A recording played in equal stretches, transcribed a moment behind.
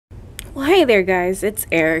Well, hey there guys, it's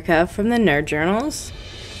Erica from the Nerd Journals.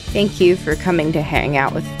 Thank you for coming to hang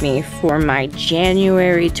out with me for my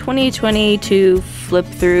January 2022 flip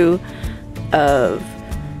through of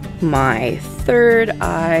my Third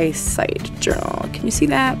Eye Sight journal. Can you see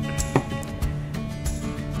that?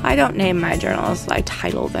 I don't name my journals, I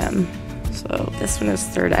title them. So this one is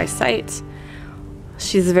Third Eye Sight.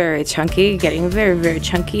 She's very chunky, getting very, very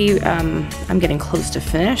chunky. I'm getting close to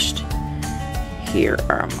finished. Here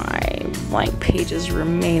are my blank pages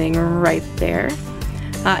remaining right there.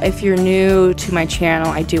 If you're new to my channel,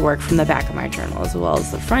 I do work from the back of my journal as well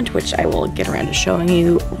as the front, which I will get around to showing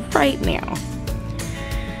you right now.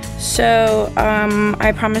 So,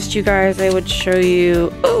 I promised you guys I would show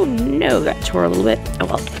you, oh no, that tore a little bit. Oh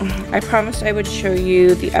well. I promised I would show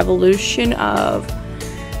you the evolution of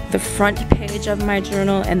the front page of my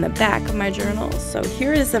journal and the back of my journal. So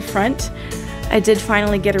here is the front. I did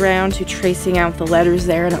finally get around to tracing out the letters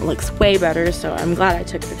there and it looks way better, so I'm glad I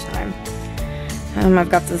took the time. I've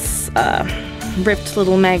got this ripped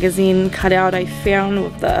little magazine cutout I found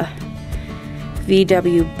with the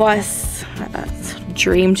VW bus.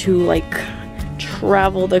 Dream to like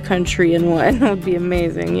travel the country in one. That would be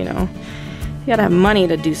amazing, you know. You gotta have money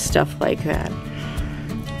to do stuff like that.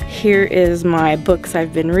 Here is my books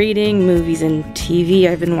I've been reading, movies and TV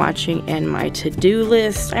I've been watching, and my to-do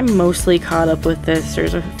list. I'm mostly caught up with this.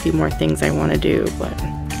 There's a few more things I want to do, but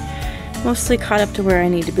mostly caught up to where I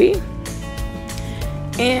need to be.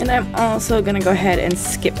 And I'm also going to go ahead and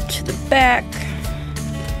skip to the back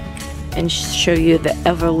and show you the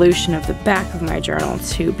evolution of the back of my journal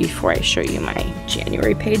too before I show you my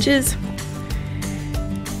January pages.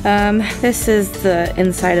 This is the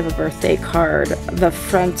inside of a birthday card. The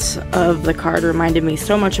front of the card reminded me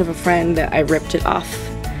so much of a friend that I ripped it off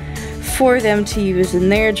for them to use in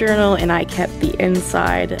their journal, and I kept the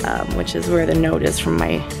inside, which is where the note is from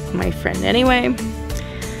my friend anyway.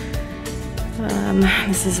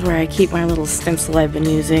 This is where I keep my little stencil I've been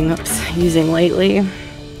using lately.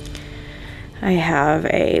 I have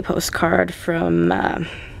a postcard from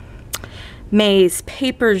May's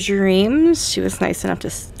Paper Dreams. She was nice enough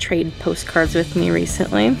to trade postcards with me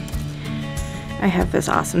recently. I have this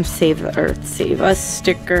awesome Save the Earth, Save Us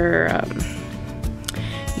sticker.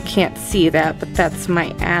 You can't see that, but that's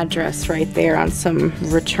my address right there on some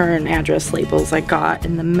return address labels I got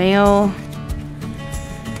in the mail.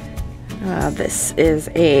 This is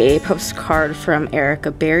a postcard from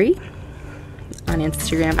Erica Berry on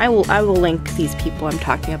Instagram. I will link these people I'm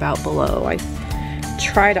talking about below. I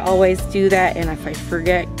try to always do that, and if I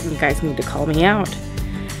forget, you guys need to call me out.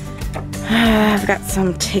 I've got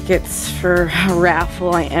some tickets for a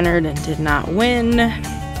raffle I entered and did not win.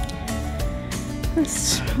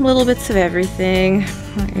 Just little bits of everything.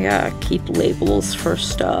 I keep labels for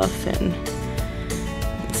stuff, and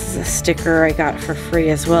this is a sticker I got for free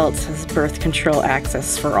as well. It says birth control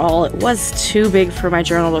access for all. It was too big for my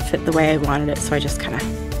journal to fit the way I wanted it, so I just kind of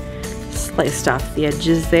sliced off the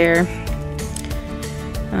edges there.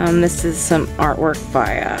 This is some artwork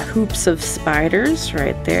by Hoops of Spiders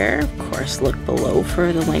right there. Of course, look below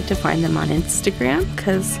for the link to find them on Instagram,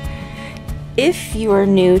 because if you are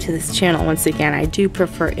new to this channel, once again, I do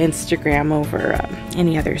prefer Instagram over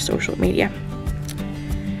any other social media.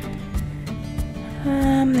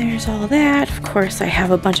 There's all that. Of course, I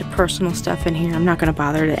have a bunch of personal stuff in here. I'm not going to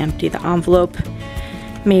bother to empty the envelope.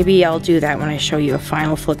 Maybe I'll do that when I show you a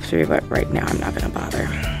final flip through, but right now I'm not going to bother.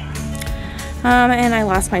 And I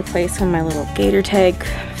lost my place when my little gator tag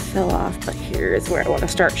fell off, but here is where I want to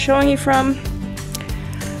start showing you from.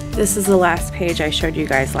 This is the last page I showed you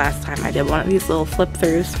guys last time I did one of these little flip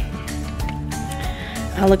throughs.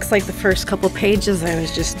 Looks like the first couple pages I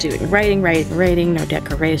was just doing writing, no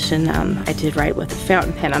decoration. I did write with a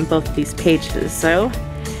fountain pen on both of these pages, so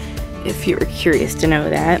if you were curious to know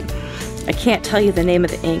that. I can't tell you the name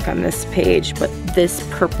of the ink on this page, but this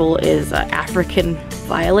purple is African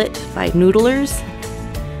Violet by Noodlers.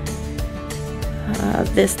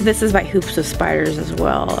 This is by Hoops of Spiders as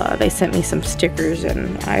well. They sent me some stickers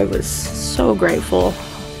and I was so grateful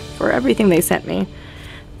for everything they sent me.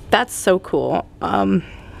 That's so cool.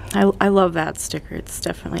 I love that sticker. It's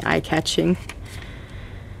definitely eye-catching.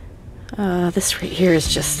 This right here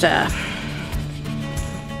is just I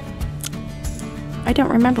don't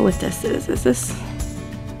remember what this is. Is this?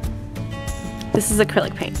 This is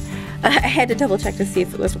acrylic paint. I had to double check to see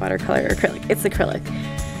if it was watercolor or acrylic. It's acrylic.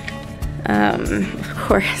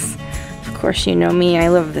 Of course you know me. I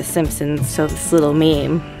love The Simpsons, so this little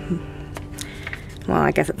meme. Well,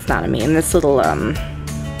 I guess it's not a meme. This little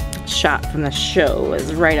shot from the show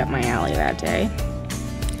was right up my alley that day.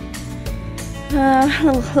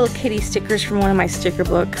 Little kitty stickers from one of my sticker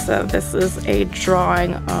books. This is a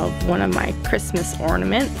drawing of one of my Christmas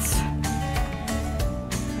ornaments.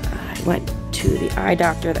 I went to the eye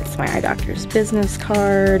doctor. That's my eye doctor's business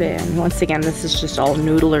card. And once again, this is just all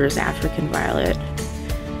Noodler's African Violet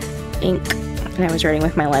ink. And I was writing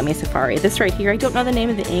with my Lemmy Safari. This right here, I don't know the name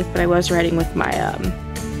of the ink, but I was writing with my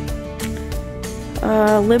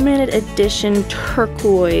limited edition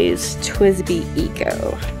turquoise Twisby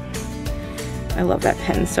Eco. I love that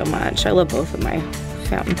pen so much. I love both of my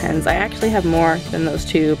fountain pens. I actually have more than those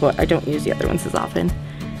two, but I don't use the other ones as often.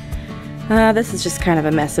 This is just kind of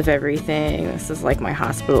a mess of everything. This is like my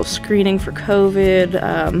hospital screening for COVID.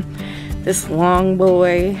 This long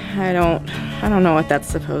boy, I don't know what that's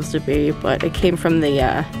supposed to be, but it came from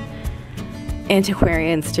the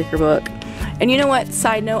antiquarian sticker book. And you know what?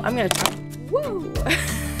 Side note, I'm gonna talk. Whoa!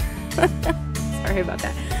 Sorry about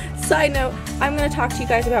that. Side note, I'm going to talk to you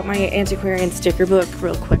guys about my antiquarian sticker book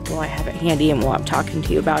real quick while I have it handy and while I'm talking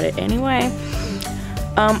to you about it anyway.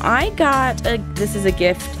 I got, this is a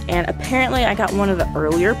gift, and apparently I got one of the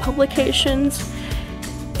earlier publications,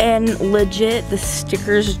 and legit, the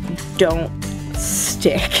stickers don't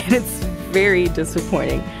stick, and it's very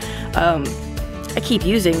disappointing. I keep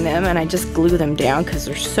using them, and I just glue them down because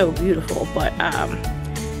they're so beautiful, but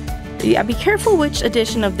yeah, be careful which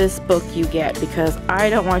edition of this book you get, because I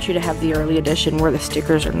don't want you to have the early edition where the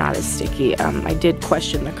stickers are not as sticky. I did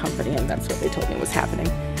question the company, and that's what they told me was happening.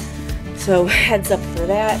 So heads up for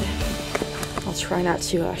that. I'll try not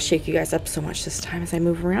to shake you guys up so much this time as I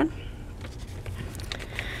move around.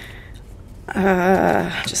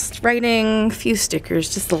 Just writing a few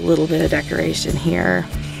stickers, just a little bit of decoration here.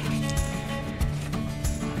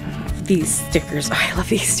 These stickers, I love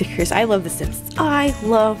these stickers. I love The Simpsons. I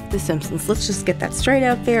love The Simpsons. Let's just get that straight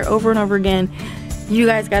out there over and over again. You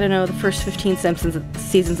guys got to know the first 15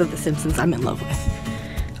 seasons of The Simpsons I'm in love with.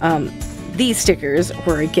 These stickers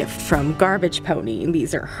were a gift from Garbage Pony.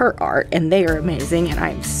 These are her art, and they are amazing, and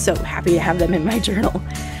I'm so happy to have them in my journal.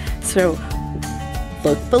 So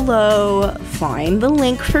look below, find the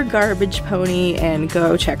link for Garbage Pony, and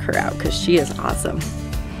go check her out because she is awesome.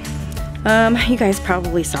 You guys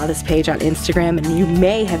probably saw this page on Instagram, and you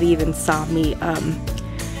may have even saw me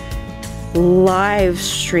live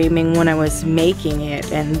streaming when I was making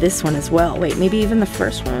it, and this one as well. Wait, maybe even the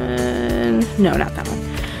first one? No, not that one.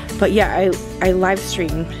 But yeah, I live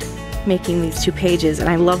streamed making these two pages, and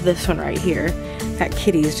I love this one right here. That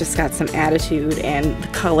kitty's just got some attitude, and the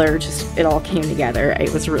color, just, it all came together. I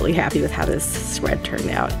was really happy with how this spread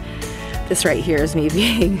turned out. This right here is me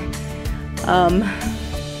being,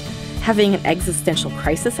 having an existential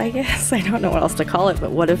crisis, I guess. I don't know what else to call it,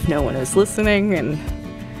 but what if no one is listening? And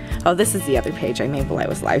oh, this is the other page I made while I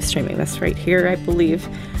was live streaming. This right here, I believe.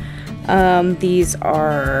 These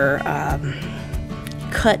are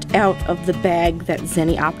cut out of the bag that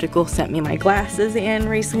Zenny Optical sent me my glasses in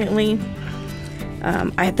recently.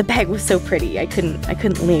 The bag was so pretty, I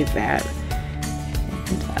couldn't leave that.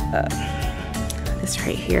 And, this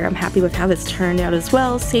right here, I'm happy with how this turned out as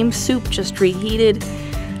well. Same soup, just reheated.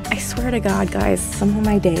 I swear to God, guys, some of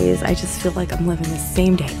my days, I just feel like I'm living the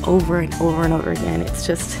same day over and over and over again. It's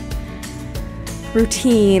just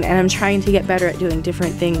routine, and I'm trying to get better at doing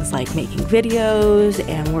different things like making videos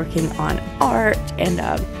and working on art, and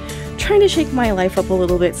trying to shake my life up a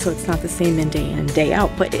little bit so it's not the same in and day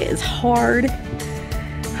out, but it is hard.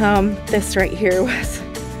 This right here was,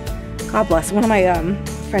 God bless, one of my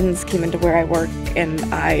friends came into where I work, and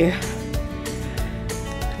I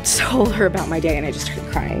told her about my day, and I just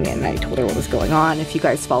started crying, and I told her what was going on. If you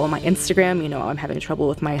guys follow my Instagram, you know I'm having trouble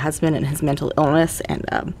with my husband and his mental illness, and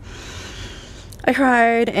I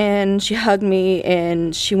cried, and she hugged me,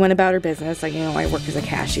 and she went about her business. Like, you know, I work as a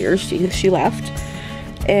cashier. She left,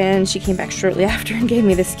 and she came back shortly after and gave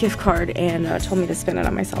me this gift card and told me to spend it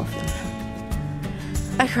on myself. And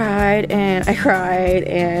I cried, and I cried,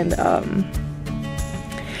 and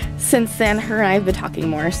since then, her and I have been talking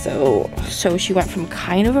more, so she went from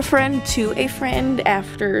kind of a friend to a friend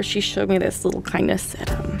after she showed me this little kindness that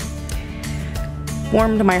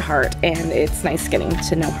warmed my heart, and it's nice getting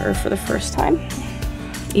to know her for the first time,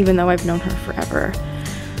 even though I've known her forever.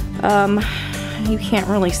 You can't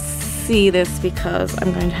really see this because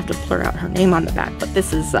I'm going to have to blur out her name on the back, but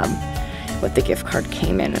this is what the gift card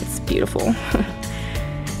came in. It's beautiful.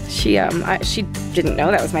 She didn't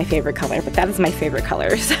know that was my favorite color, but that is my favorite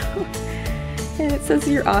color. So, and it says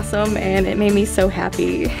you're awesome, and it made me so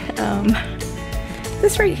happy.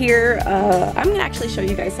 This right here, I'm gonna actually show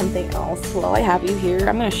you guys something else while I have you here.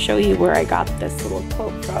 I'm gonna show you where I got this little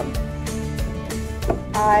quote from.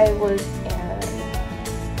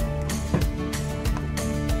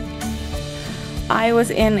 I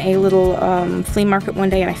was in a little flea market one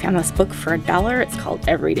day and I found this book for $1. It's called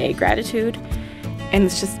Everyday Gratitude, and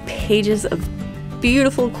it's just pages of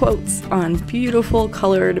beautiful quotes on beautiful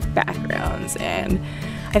colored backgrounds, and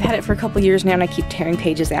I've had it for a couple years now and I keep tearing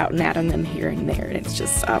pages out and adding them here and there, and it's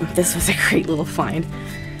just, this was a great little find.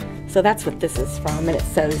 So that's what this is from, and it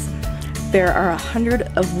says, "There are 100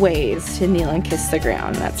 of ways to kneel and kiss the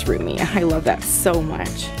ground." That's Rumi. I love that so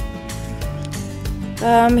much.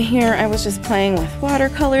 Here I was just playing with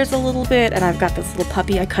watercolors a little bit, and I've got this little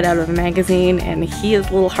puppy I cut out of a magazine, and he is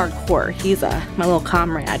a little hardcore. He's my little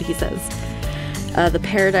comrade. He says, "The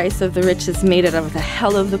paradise of the rich is made out of the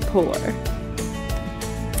hell of the poor."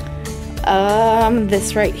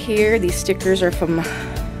 This right here, these stickers are from,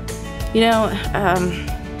 you know,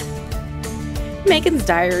 Megan's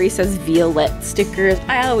Diary says Violet stickers.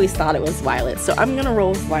 I always thought it was Violet, so I'm gonna roll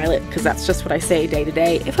with Violet because that's just what I say day to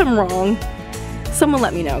day. If I'm wrong, someone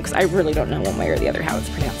let me know because I really don't know one way or the other how it's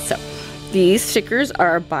pronounced. So these stickers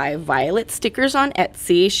are by Violet Stickers on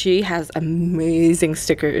Etsy. She has amazing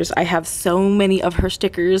stickers. I have so many of her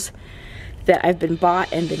stickers that I've been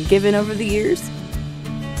bought and been given over the years.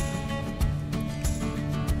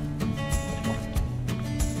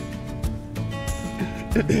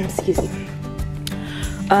 Excuse me.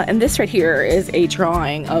 And this right here is a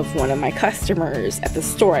drawing of one of my customers at the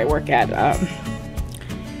store I work at.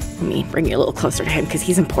 Let me bring you a little closer to him because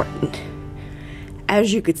he's important.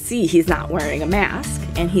 As you could see, he's not wearing a mask,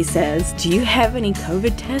 and he says, "Do you have any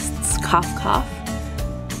COVID tests? Cough, cough."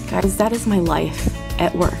 Guys, that is my life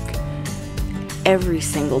at work every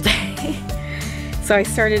single day. So I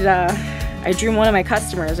started, I drew one of my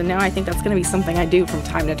customers, and now I think that's going to be something I do from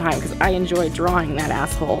time to time because I enjoy drawing that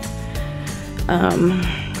asshole.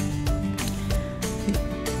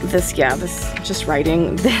 This just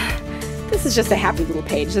writing. This is just a happy little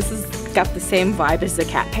page. This has got the same vibe as the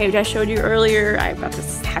cat page I showed you earlier. I've got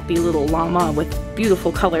this happy little llama with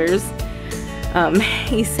beautiful colors.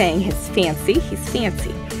 He's saying he's fancy.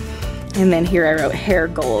 And then here I wrote hair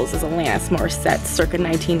goals as Alanis Morissette circa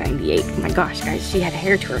 1998. Oh my gosh, guys, she had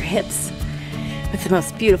hair to her hips with the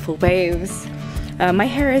most beautiful waves. My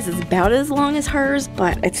hair is about as long as hers,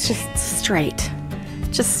 but it's just straight.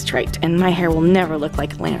 And my hair will never look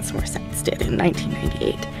like Alanis Morissette's did in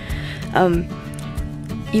 1998.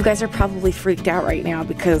 You guys are probably freaked out right now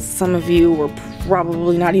because some of you were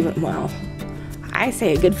probably not even, well, I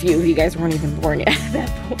say a good few of you guys weren't even born yet at that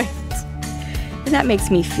point. And that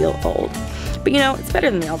makes me feel old. But you know, it's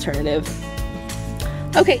better than the alternative.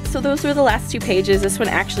 Okay, so those were the last 2 pages. This one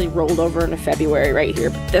actually rolled over into February right here,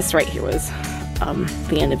 but this right here was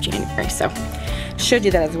the end of January, so showed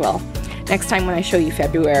you that as well. Next time when I show you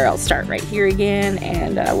February, I'll start right here again,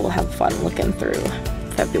 and we'll have fun looking through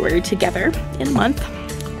February together in a month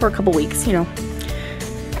or a couple weeks, you know,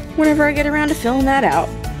 whenever I get around to filling that out.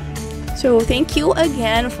 So thank you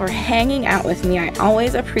again for hanging out with me. I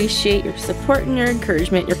always appreciate your support and your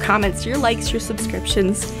encouragement, your comments, your likes, your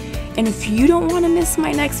subscriptions. And if you don't want to miss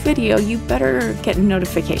my next video, you better get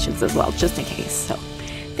notifications as well, just in case. So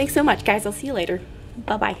thanks so much, guys. I'll see you later.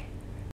 Bye-bye.